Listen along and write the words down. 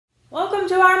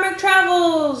to our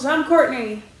McTravels. I'm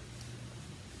Courtney.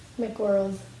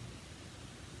 McWorld.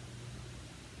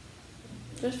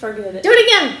 Just forget it. Do it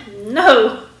again.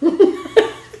 No.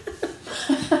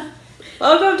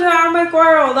 Welcome to our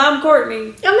McWorld. I'm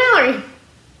Courtney. I'm Mallory.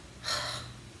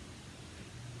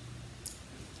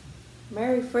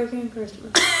 Merry freaking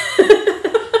Christmas.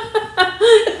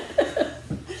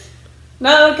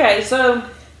 No, okay, so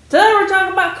today we're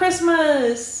talking about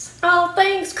Christmas. All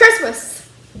things Christmas.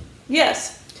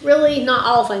 Yes. Really, not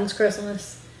all things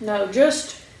Christmas. No,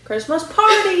 just Christmas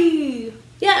party.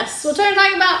 Yes, we're trying to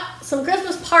talk about some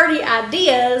Christmas party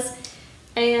ideas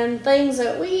and things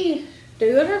that we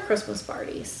do at our Christmas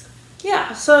parties.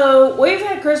 Yeah, so we've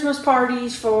had Christmas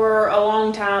parties for a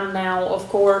long time now, of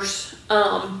course.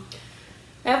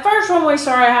 At first when we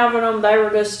started having them, they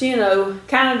were just,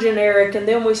 kind of generic, and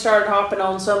then we started hopping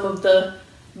on some of the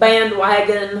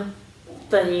bandwagon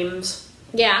themes.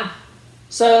 Yeah.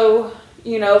 So,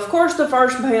 of course the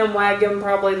first bandwagon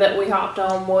probably that we hopped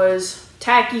on was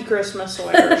tacky Christmas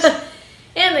sweaters.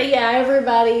 And yeah,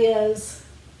 everybody has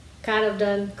kind of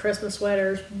done Christmas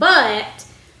sweaters, but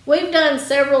we've done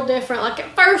several different, like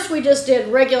at first we just did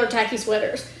regular tacky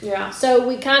sweaters. Yeah. So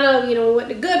we kind of, we went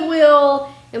to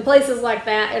Goodwill and places like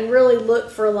that and really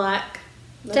looked for like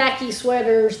tacky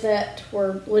sweaters that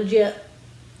were legit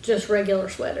just regular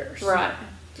sweaters. Right.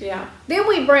 Yeah. Then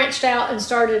we branched out and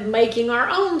started making our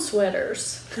own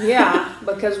sweaters. Yeah,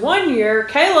 because one year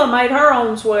Kayla made her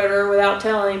own sweater without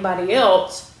telling anybody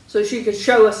else so she could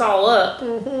show us all up.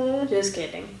 Mm-hmm. Just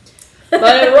kidding.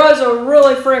 But it was a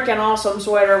really freaking awesome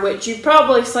sweater, which you've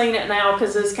probably seen it now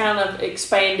because it's kind of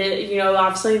expanded.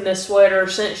 I've seen this sweater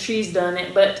since she's done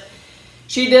it, but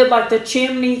she did like the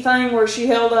chimney thing where she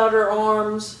held out her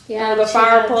arms near the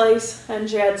fireplace and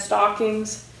she had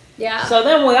stockings. Yeah. So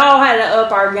then we all had to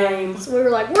up our game. So we were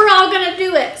like, we're all going to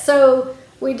do it. So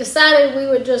we decided we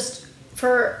would just,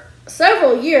 for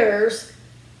several years,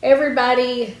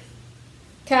 everybody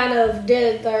kind of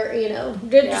did their,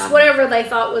 just whatever they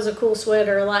thought was a cool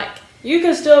sweater. Like, you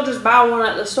could still just buy one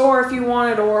at the store if you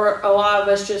wanted, or a lot of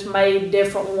us just made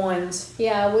different ones.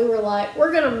 Yeah, we were like,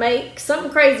 we're going to make something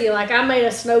crazy. Like, I made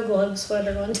a snow globe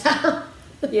sweater one time.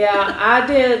 Yeah, I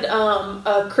did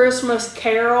a Christmas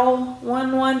Carol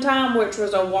one time, which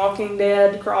was a Walking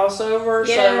Dead crossover.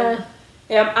 Yeah. So,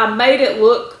 yeah, I made it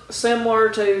look similar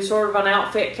to sort of an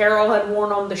outfit Carol had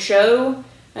worn on the show,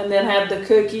 and then had the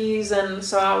cookies, and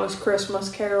so I was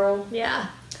Christmas Carol. Yeah.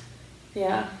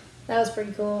 Yeah. That was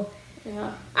pretty cool.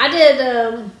 Yeah. I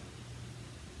did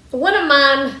one of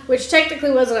mine, which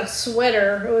technically wasn't a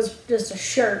sweater, it was just a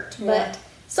shirt. Yeah. But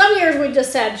some years we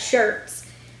just had shirts.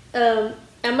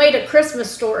 I made a Christmas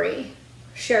Story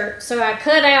shirt. So I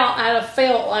cut out of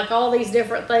felt like all these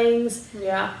different things.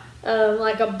 Yeah.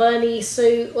 Like a bunny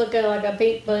suit, looking like a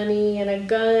pink bunny, and a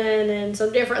gun, and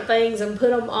some different things, and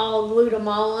glued them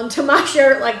all onto my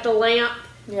shirt, like the lamp.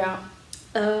 Yeah.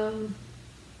 And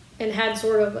had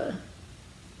sort of a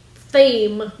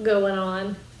theme going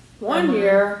on. One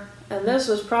year, and this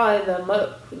was probably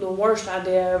the worst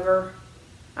idea ever,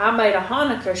 I made a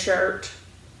Hanukkah shirt.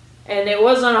 And it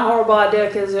wasn't a horrible idea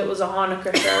because it was a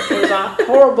Hanukkah shirt. It was a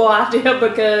horrible idea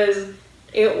because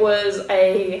it was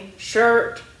a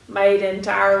shirt made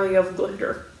entirely of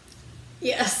glitter.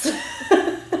 Yes.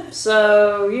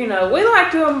 So, we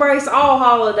like to embrace all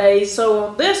holidays. So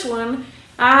on this one,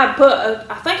 I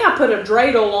think I put a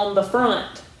dreidel on the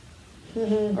front.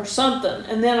 Mm-hmm. Or something.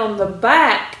 And then on the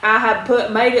back, I had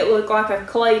made it look like a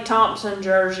Klay Thompson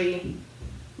jersey.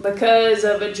 Because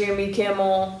of a Jimmy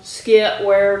Kimmel skit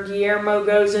where Guillermo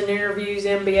goes and interviews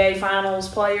NBA Finals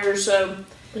players. So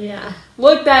yeah,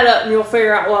 look that up and you'll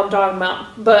figure out what I'm talking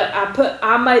about. But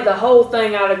I made the whole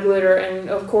thing out of glitter, and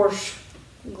of course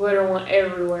glitter went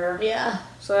everywhere. Yeah.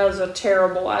 So that was a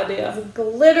terrible idea.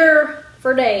 Glitter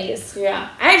for days. Yeah.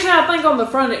 Actually, I think on the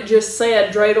front it just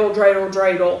said dreidel, dreidel,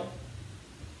 dreidel.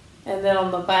 And then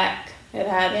on the back it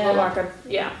had looked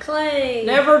like Klay.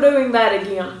 Never doing that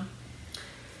again.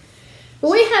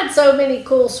 We had so many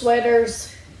cool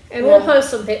sweaters, and we'll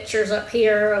post some pictures up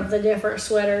here of the different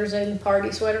sweaters and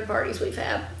sweater parties we've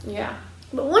had. Yeah.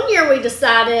 But one year we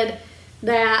decided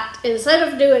that instead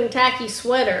of doing tacky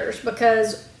sweaters,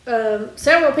 because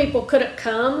several people couldn't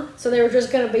come, so there were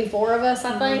just going to be 4 of us,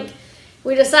 I think,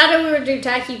 we decided we would do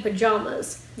tacky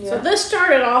pajamas. Yeah. So this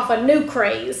started off a new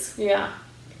craze. Yeah.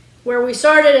 Where we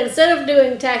started, instead of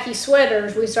doing tacky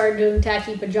sweaters, we started doing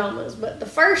tacky pajamas. But the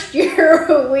first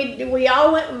year, we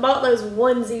all went and bought those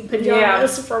onesie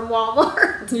pajamas from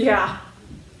Walmart. Yeah.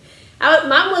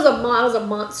 Mine was a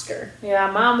monster.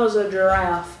 Yeah, mine was a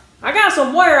giraffe. I got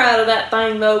some wear out of that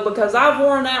thing, though, because I've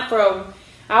worn that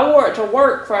I wore it to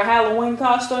work for a Halloween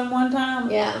costume one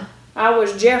time. Yeah. I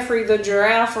was Jeffrey the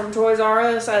giraffe from Toys R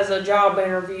Us as a job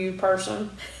interview person.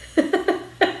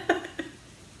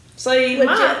 See,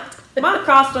 my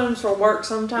costumes for work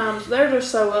sometimes, they're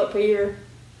just so up here.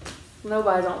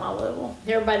 Nobody's on my level.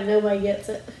 Nobody gets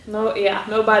it. No, yeah,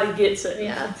 nobody gets it.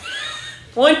 Yeah.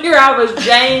 One year I was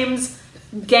James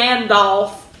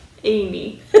Gandalf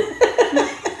Amy.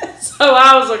 So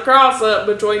I was a cross-up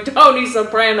between Tony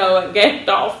Soprano and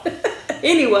Gandalf.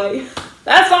 Anyway,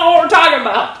 that's not what we're talking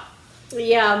about.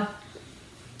 Yeah.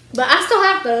 But I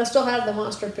still have the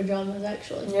monster pajamas,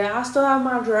 actually. Yeah, I still have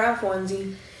my giraffe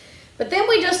onesie. But then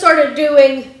we just started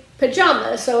doing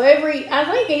pajamas. So I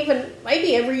think even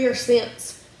maybe every year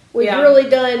since, we've really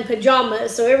done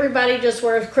pajamas. So everybody just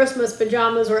wears Christmas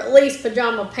pajamas, or at least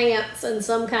pajama pants and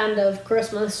some kind of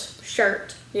Christmas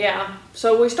shirt. Yeah,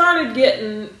 so we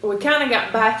kind of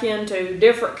got back into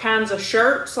different kinds of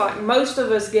shirts. Like most of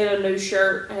us get a new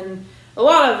shirt, and a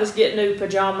lot of us get new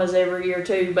pajamas every year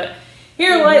too. But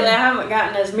here lately, I haven't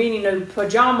gotten as many new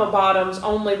pajama bottoms,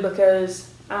 only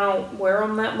because I don't wear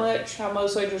them that much. I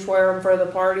mostly just wear them for the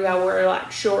party. I wear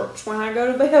like shorts when I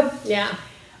go to bed. Yeah.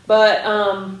 But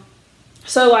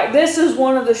so like this is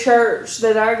one of the shirts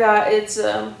that I got.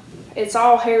 It's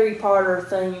all Harry Potter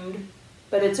themed,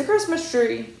 but it's a Christmas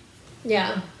tree.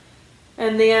 Yeah.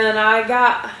 And then I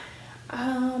got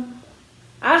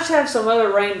I just have some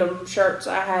other random shirts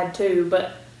I had too,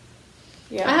 but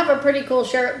yeah. I have a pretty cool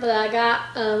shirt that I got.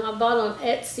 I bought on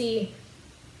Etsy,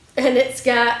 and it's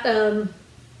got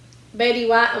Betty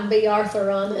White and B.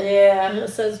 Arthur on it. Yeah. And it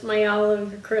says, "May all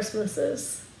of your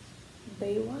Christmases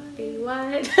be white." be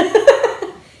white.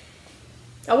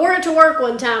 I wore it to work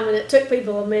one time, and it took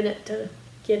people a minute to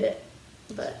get it,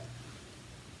 but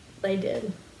they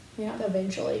did. Yeah.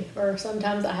 Eventually, or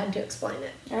sometimes I had to explain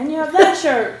it. And you have that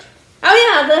shirt.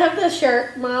 Oh yeah, I have this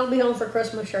shirt, my I'll Be Home for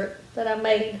Christmas shirt that I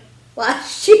made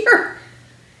last year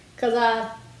because I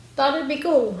thought it'd be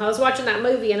cool. I was watching that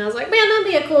movie and I was like, man, that'd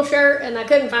be a cool shirt, and I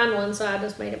couldn't find one, so I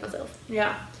just made it myself.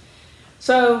 Yeah.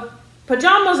 So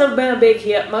pajamas have been a big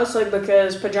hit, mostly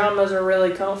because pajamas are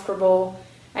really comfortable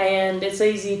and it's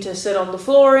easy to sit on the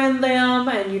floor in them,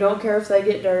 and you don't care if they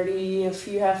get dirty if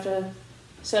you have to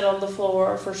sit on the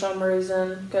floor for some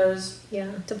reason, because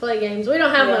to play games. We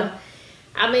don't have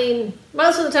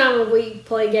most of the time when we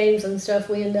play games and stuff,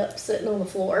 we end up sitting on the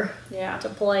floor to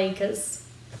play because,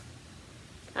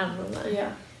 I don't know.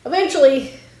 Yeah.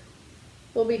 Eventually,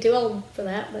 we'll be too old for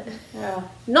that, but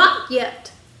not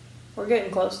yet. We're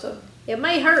getting close to it. It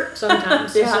may hurt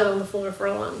sometimes to sit on the floor for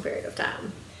a long period of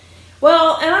time.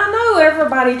 Well, and I know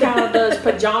everybody kind of does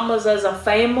pajamas as a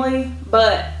family,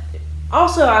 but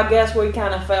also I guess we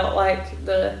kind of felt like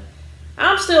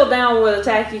I'm still down with a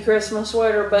tacky Christmas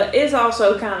sweater, but it's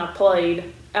also kind of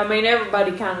played. I mean,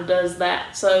 everybody kind of does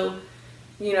that, so,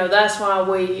 that's why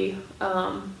we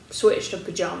switched to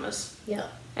pajamas. Yeah.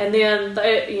 And then,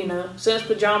 since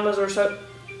pajamas are so...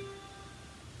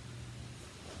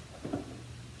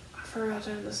 I forgot to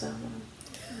turn the sound on.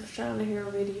 I was trying to hear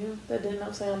a video that did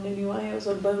not sound anyway. It was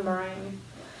a boomerang.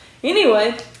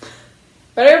 Anyway,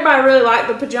 but everybody really liked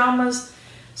the pajamas.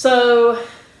 So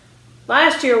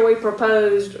last year we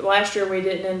proposed. Last year we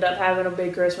didn't end up having a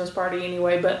big Christmas party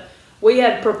anyway, but we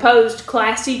had proposed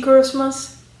classy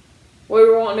Christmas. We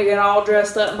were wanting to get all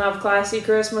dressed up and have classy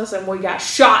Christmas, and we got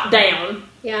shot down.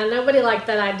 Yeah, nobody liked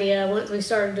that idea once we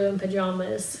started doing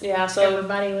pajamas. Yeah, so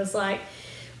everybody was like,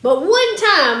 but one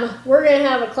time we're going to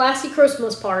have a classy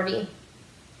Christmas party.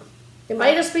 It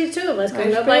may just be the two of us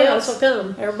because nobody else will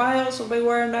come. Everybody else will be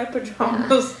wearing their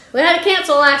pajamas. Yeah. We had to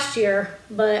cancel last year,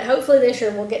 but hopefully this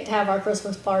year we'll get to have our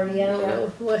Christmas party. I don't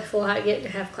know if we'll get to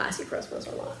have classy Christmas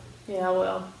or not. Yeah,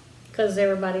 well. Because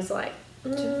everybody's like...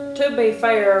 To be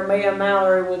fair, me and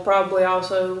Mallory will probably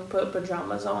also put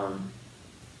pajamas on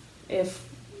I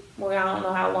don't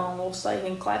know how long we'll stay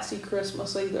in classy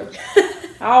Christmas either.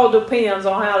 All depends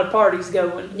on how the party's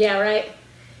going. Yeah, right.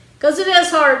 Because it is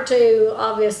hard to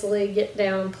obviously get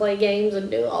down and play games and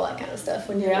do all that kind of stuff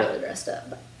when you're really dressed up.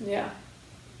 But. Yeah.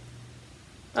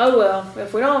 Oh well,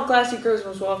 if we don't have classy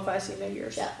Christmas, we'll have classy New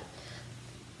Year's. Yeah.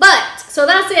 But, so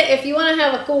that's it. If you want to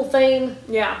have a cool theme,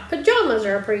 pajamas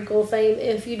are a pretty cool theme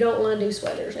if you don't want to do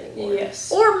sweaters anymore.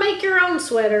 Yes. Or make your own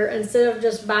sweater instead of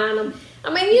just buying them.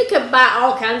 I mean, you could buy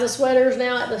all kinds of sweaters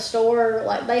now at the store.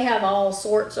 Like, they have all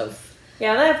sorts of...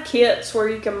 Yeah, they have kits where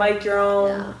you can make your own.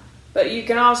 Yeah. But you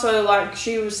can also, like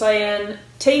she was saying,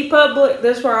 TeePublic,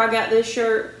 this is where I got this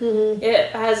shirt. Mm-hmm.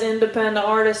 It has independent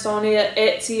artists on it.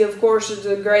 Etsy, of course, is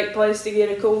a great place to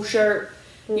get a cool shirt.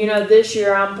 This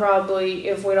year I'm probably,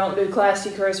 if we don't do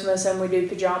classy Christmas and we do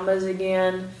pajamas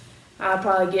again, I'd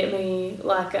probably get me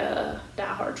like a Die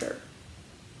Hard shirt.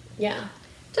 Yeah.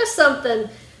 Just something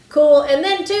cool. And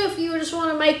then too, if you just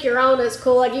want to make your own, it's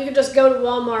cool. Like you could just go to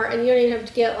Walmart and you don't even have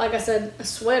to get, like I said, a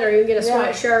sweater. You can get a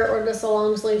sweatshirt or just a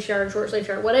long sleeve shirt, short sleeve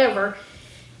shirt, whatever,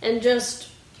 and just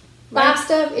buy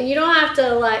stuff. And you don't have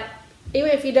to, like,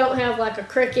 even if you don't have like a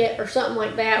Cricut or something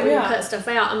like that where you cut stuff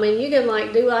out. I mean, you can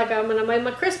like do like I made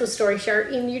my Christmas story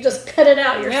shirt and you just cut it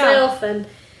out yourself, and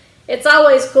it's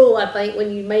always cool, I think,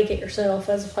 when you make it yourself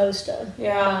as opposed to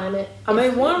buying it. I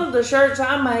mean, one of the shirts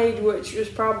I made, which is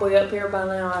probably up here by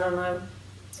now, I don't know.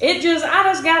 I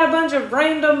just got a bunch of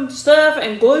random stuff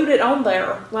and glued it on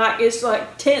there. Like, it's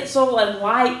like tinsel and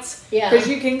lights. Yeah. Because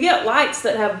you can get lights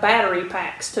that have battery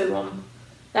packs to them.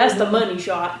 That's the money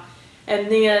shot.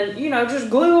 And then, you know, just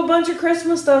glue a bunch of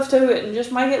Christmas stuff to it and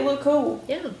just make it look cool.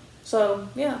 Yeah. So,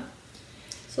 yeah.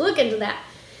 So look into that.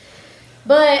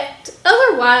 But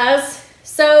otherwise,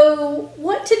 so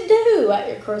what to do at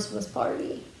your Christmas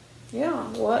party? Yeah,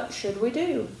 what should we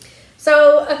do?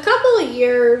 So a couple of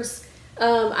years,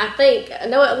 I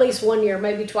know at least 1 year,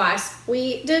 maybe twice,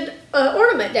 we did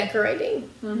ornament decorating,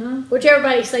 which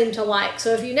everybody seemed to like.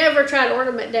 So if you never tried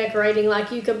ornament decorating,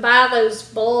 like you could buy those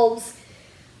bulbs,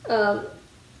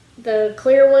 the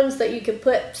clear ones that you could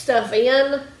put stuff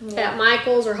in at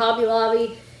Michael's or Hobby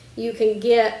Lobby. You can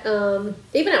get,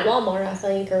 even at Walmart, I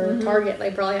think, or Target,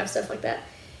 they probably have stuff like that.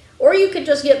 Or you could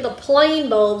just get the plain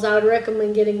bulbs. I would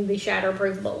recommend getting the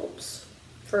shatterproof bulbs,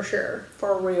 for sure.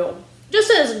 For real.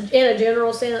 Just as in a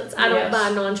general sense, I don't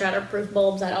buy non-shatterproof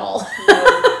bulbs at all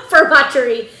for my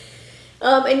tree.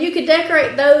 And you could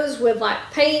decorate those with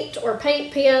like paint or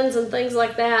paint pens and things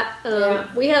like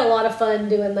that. We had a lot of fun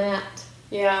doing that.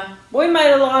 Yeah, we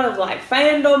made a lot of like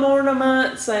fandom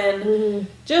ornaments and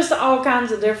just all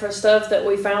kinds of different stuff that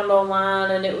we found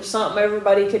online, and it was something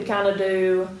everybody could kind of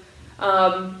do.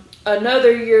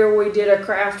 Another year we did a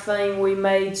craft thing. We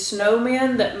made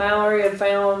snowmen that Mallory had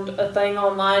found a thing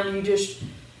online.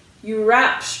 You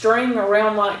wrap string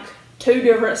around like 2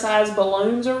 different size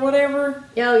balloons or whatever.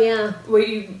 Oh yeah.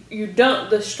 You dumped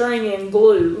the string in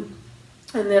glue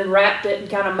and then wrapped it and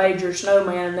kind of made your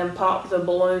snowman and then popped the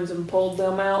balloons and pulled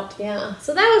them out. Yeah,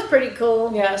 so that was pretty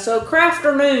cool. Yeah, so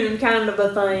crafternoon kind of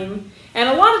a thing. And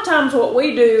a lot of times what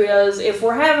we do is if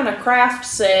we're having a craft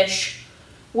sesh,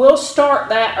 we'll start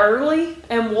that early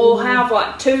and we'll have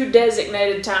like 2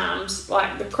 designated times.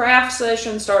 Like the craft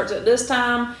session starts at this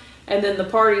time and then the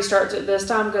party starts at this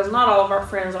time, because not all of our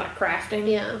friends like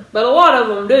crafting. Yeah. But a lot of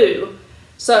them do.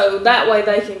 So that way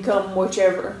they can come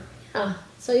whichever. Yeah.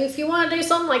 So if you want to do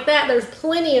something like that, there's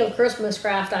plenty of Christmas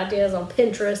craft ideas on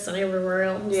Pinterest and everywhere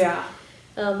else. Yeah.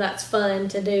 That's fun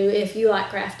to do if you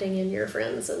like crafting and your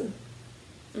friends and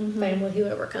family,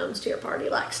 whoever comes to your party,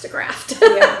 likes to craft.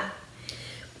 Yeah.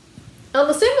 On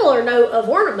the similar note of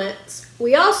ornaments,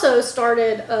 we also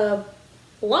started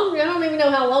I don't even know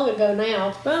how long ago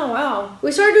now. Oh, wow.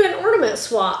 We started doing an ornament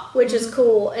swap, which is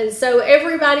cool. And so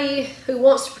everybody who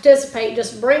wants to participate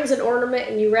just brings an ornament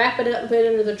and you wrap it up and put it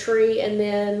under the tree, and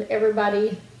then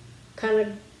everybody kind of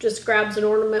just grabs an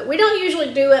ornament. We don't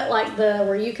usually do it like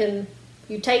where you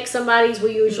take somebody's.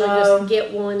 We usually just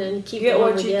get one and keep get the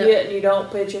one what we you get and you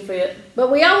don't pitch a fit. But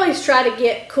we always try to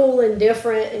get cool and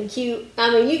different and cute.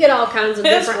 I mean, you get all kinds of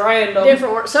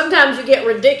different. Sometimes you get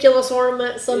ridiculous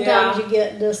ornaments. Sometimes you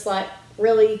get just like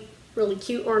really, really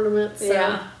cute ornaments.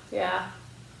 So yeah.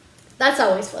 That's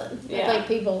always fun. Yeah. I think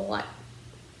people like.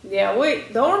 Yeah,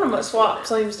 the ornament swap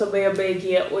seems to be a big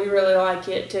hit. We really like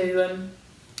it too.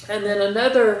 And then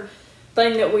another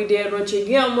thing that we did, which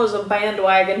again was a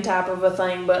bandwagon type of a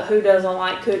thing, but who doesn't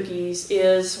like cookies,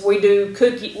 is we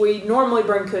normally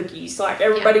bring cookies. Like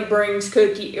everybody brings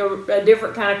a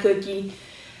different kind of cookie,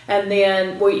 and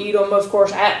then we eat them, of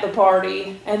course, at the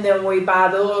party, and then we buy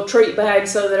the little treat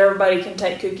bags so that everybody can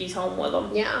take cookies home with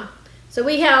them. Yeah. So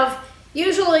we have,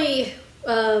 usually,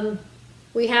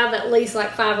 we have at least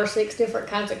like 5 or 6 different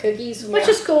kinds of cookies, which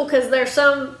is cool because there's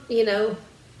some,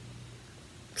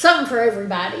 something for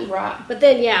everybody. Right. But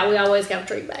then, we always have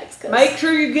treat bags. Make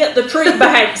sure you get the treat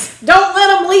bags. Don't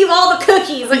let them leave all the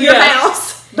cookies at your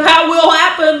house. That will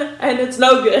happen, and it's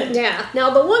no good. Yeah. Now,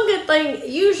 the one good thing,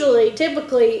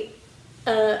 typically,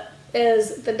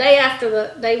 is the day after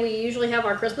the day we usually have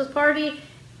our Christmas party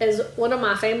is one of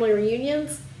my family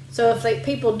reunions. So if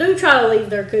people do try to leave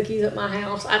their cookies at my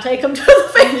house, I take them to the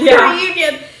family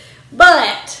reunion.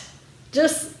 But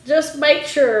just make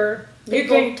sure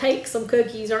people take some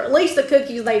cookies, or at least the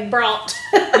cookies they brought.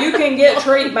 You can get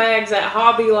treat bags at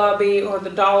Hobby Lobby or the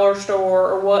dollar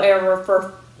store or whatever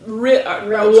for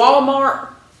Walmart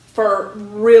for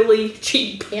really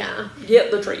cheap. Yeah. Get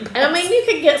the tree pass. And I mean, you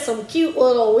could get some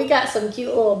we got some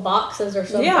cute little boxes or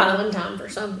something one time for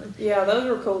something. Yeah, those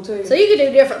were cool too. So you could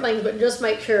do different things, but just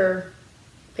make sure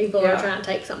people are trying to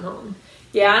take some home.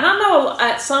 Yeah, and I know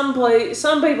at some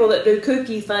people that do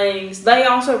cookie things, they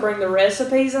also bring the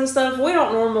recipes and stuff. We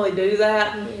don't normally do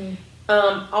that. Mm-mm.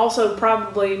 Also,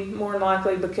 probably more than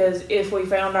likely because if we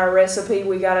found our recipe,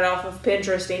 we got it off of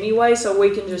Pinterest anyway, so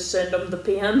we can just send them the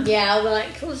pin. Yeah, I'll be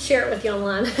like, let's share it with you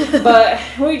online. But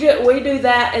we do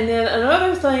that, and then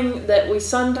another thing that we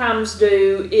sometimes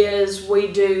do is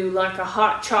we do like a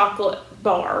hot chocolate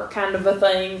bar kind of a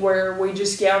thing where we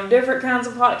just have different kinds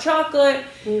of hot chocolate.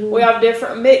 We have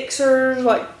different mixers,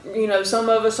 like, you know, some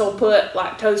of us will put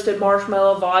like toasted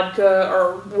marshmallow vodka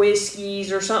or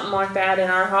whiskeys or something like that in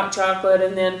our hot chocolate,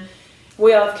 and then we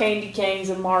have candy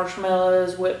canes and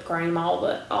marshmallows, whipped cream, all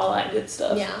that good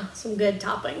stuff. Yeah, some good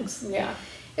toppings. Yeah.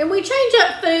 And we change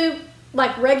up food,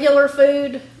 like regular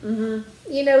food. Mm-hmm.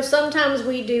 You know, sometimes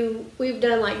we've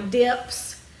done like dips.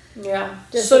 Yeah.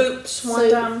 Just Soups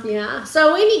one time. Yeah.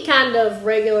 So any kind of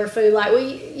regular food, like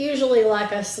we usually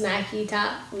like a snacky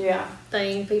type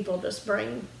thing, people just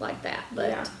bring like that.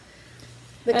 But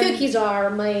the cookies are our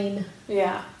main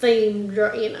theme,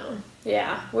 you know.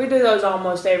 Yeah. We do those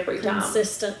almost every time.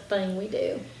 Consistent thing we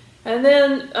do. And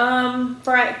then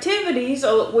for activities,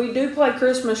 we do play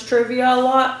Christmas trivia a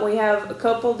lot. We have a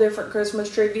couple different Christmas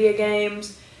trivia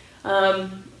games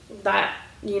that,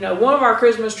 you know, one of our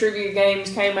Christmas trivia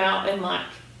games came out in like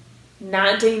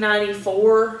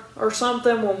 1994 or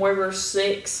something when we were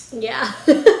 6. Yeah.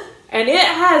 And it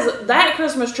has that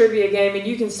Christmas trivia game, and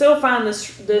you can still find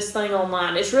this thing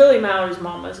online. It's really Mallory's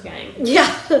mama's game.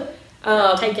 Yeah.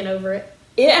 Taking over it.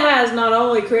 It has not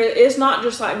only, it's not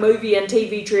just like movie and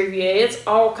TV trivia, it's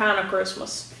all kind of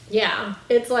Christmas. Yeah.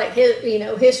 It's like, you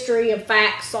know, history of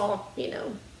facts, all, you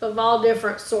know, of all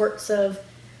different sorts of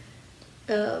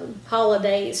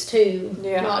holidays too,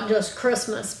 not just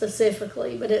Christmas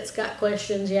specifically, but it's got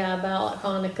questions about like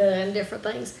Hanukkah and different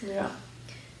things. Yeah.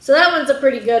 So that one's a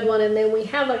pretty good one, and then we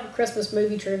have like a Christmas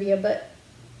movie trivia, but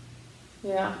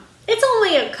it's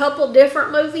only a couple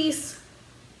different movies.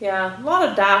 Yeah, a lot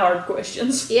of Die Hard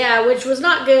questions. Yeah, which was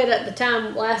not good at the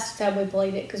time, last time we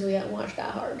played it, because we hadn't watched Die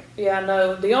Hard. Yeah,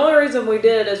 no. The only reason we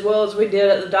did as well as we did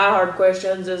at the Die Hard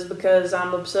questions is because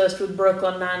I'm obsessed with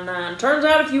Brooklyn Nine-Nine. Turns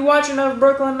out if you watch enough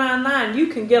Brooklyn Nine-Nine, you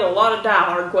can get a lot of Die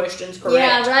Hard questions correct.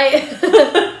 Yeah, right?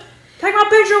 Take my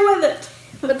picture with it.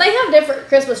 But they have different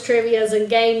Christmas trivias and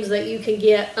games that you can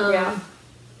get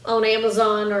on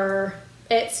Amazon or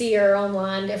Etsy or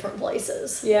online, different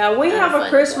places. Yeah, we have a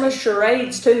Christmas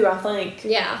charades too, I think.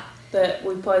 Yeah. That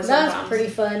we play sometimes. That's pretty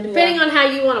fun. Depending on how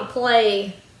you want to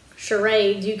play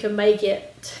charades, you can make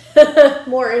it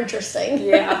more interesting.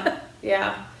 Yeah.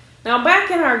 Now, back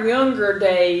in our younger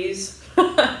days,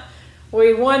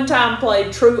 we one time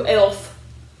played True Elf,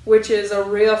 which is a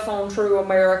riff on True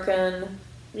American.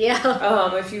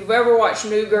 Yeah. If you've ever watched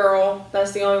New Girl,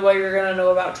 that's the only way you're going to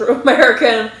know about True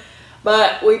American.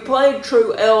 But we played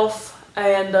True Elf,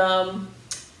 and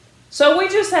so we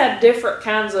just had different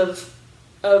kinds of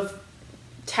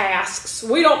tasks.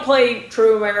 We don't play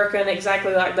True American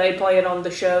exactly like they play it on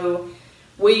the show.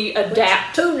 We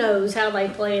adapt. Who knows how they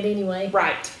play it anyway.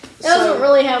 Right. It doesn't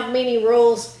really have many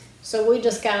rules, so we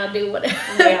just kind of do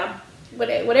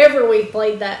whatever we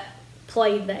played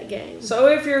that game. So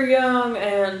if you're young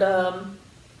and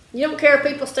you don't care if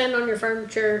people stand on your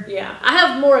furniture. Yeah. I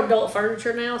have more adult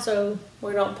furniture now, so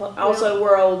we don't play. Also,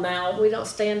 we're old now. We don't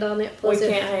stand on it. Plus we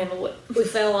can't handle it. We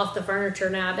fell off the furniture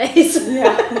nowadays.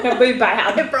 Yeah, it'd be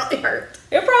bad. It probably hurt.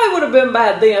 It probably would have been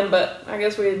bad then, but I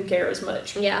guess we didn't care as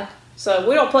much. Yeah. So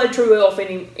we don't play True Elf we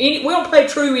don't play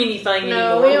True anything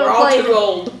anymore. We don't we're all play too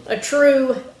old. A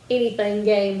True anything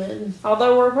game, and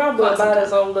although we're probably about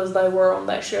as old as they were on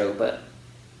that show, but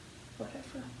whatever.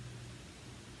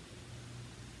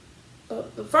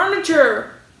 The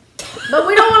furniture. But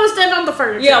we don't want to stand on the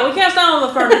furniture. Yeah, we can't stand on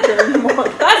the furniture anymore.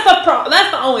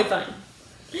 That's the only thing.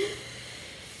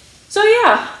 So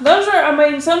yeah, those are. I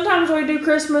mean, sometimes we do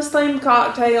Christmas themed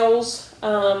cocktails.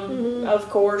 Of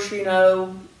course, you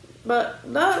know, but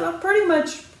that's pretty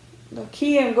much the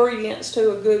key ingredients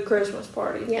to a good Christmas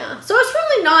party. Yeah. So it's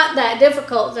really not that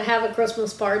difficult to have a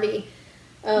Christmas party.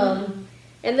 And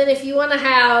then if you want to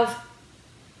have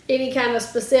any kind of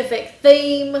specific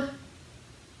theme,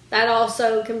 that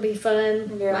also can be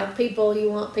fun. Yeah. Like you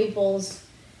want people's,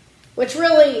 which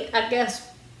really, I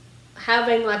guess,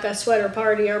 having like a sweater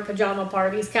party or pajama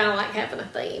party is kind of like having a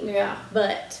theme. Yeah.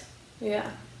 But. Yeah.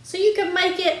 So you can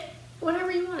make it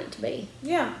whatever you want it to be.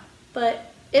 Yeah.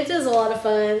 But it is a lot of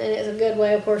fun, and it's a good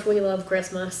way. Of course, we love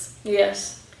Christmas.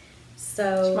 Yes. It's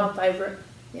So my favorite.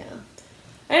 yeah.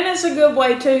 And it's a good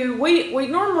way too. We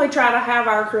normally try to have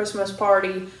our Christmas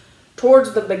party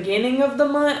towards the beginning of the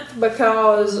month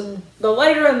because the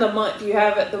later in the month you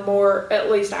have it, the more at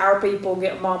least our people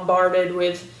get bombarded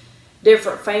with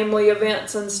different family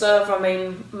events and stuff. I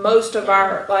mean, most of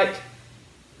our, like,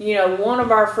 you know, one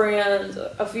of our friends,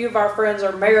 a few of our friends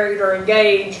are married or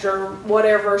engaged or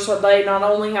whatever, so they not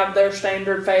only have their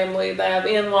standard family, they have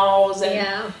in-laws and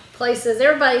Yeah. Places.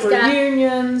 Everybody's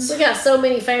reunions. we got so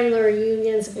many family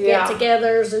reunions, Yeah.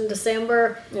 get-togethers in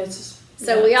December.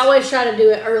 So We always try to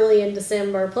do it early in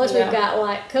December. Plus, Yeah. we've got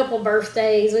like a couple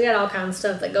birthdays. We got all kinds of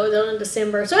stuff that goes on in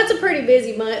December. So it's a pretty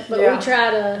busy month, but Yeah. we try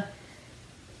to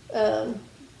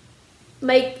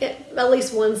make it at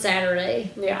least one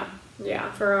Saturday yeah.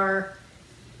 for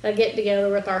our get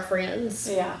together with our friends.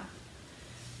 Yeah.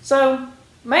 So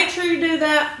make sure you do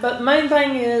that. But the main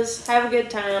thing is have a good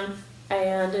time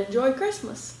and enjoy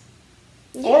Christmas.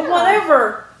 Or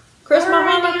whatever. Christmas, Or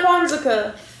Hanukkah, any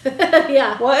Kwanzaa.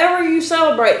 Yeah. Whatever you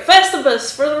celebrate.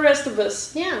 Festivus for the rest of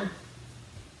us. Yeah.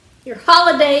 Your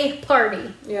holiday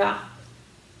party. Yeah.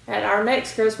 At our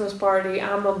next Christmas party,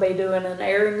 I'm going to be doing an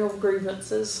airing of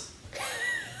grievances.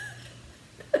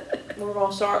 We're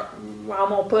going to start, I'm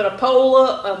going to put a poll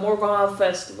up and we're going to have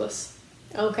Festivus.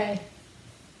 Okay.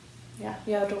 Yeah,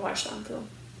 you have to watch that film.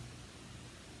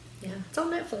 Yeah. It's on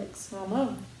Netflix. I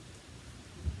know.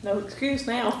 No excuse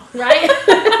now. Right?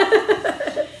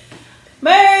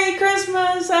 Merry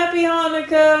Christmas, Happy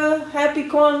Hanukkah, Happy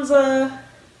Kwanzaa,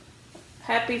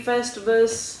 Happy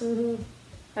Festivus, Mm-hmm.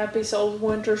 Happy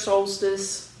Winter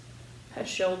Solstice, as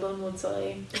Sheldon would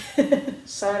say.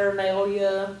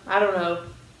 Saturnalia, I don't know.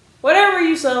 Whatever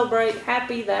you celebrate,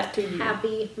 happy that to you.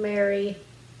 Happy, Merry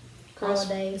Christ-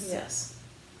 holidays. Yes.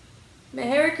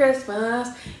 Merry Christmas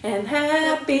and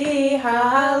Happy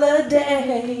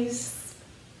Holidays.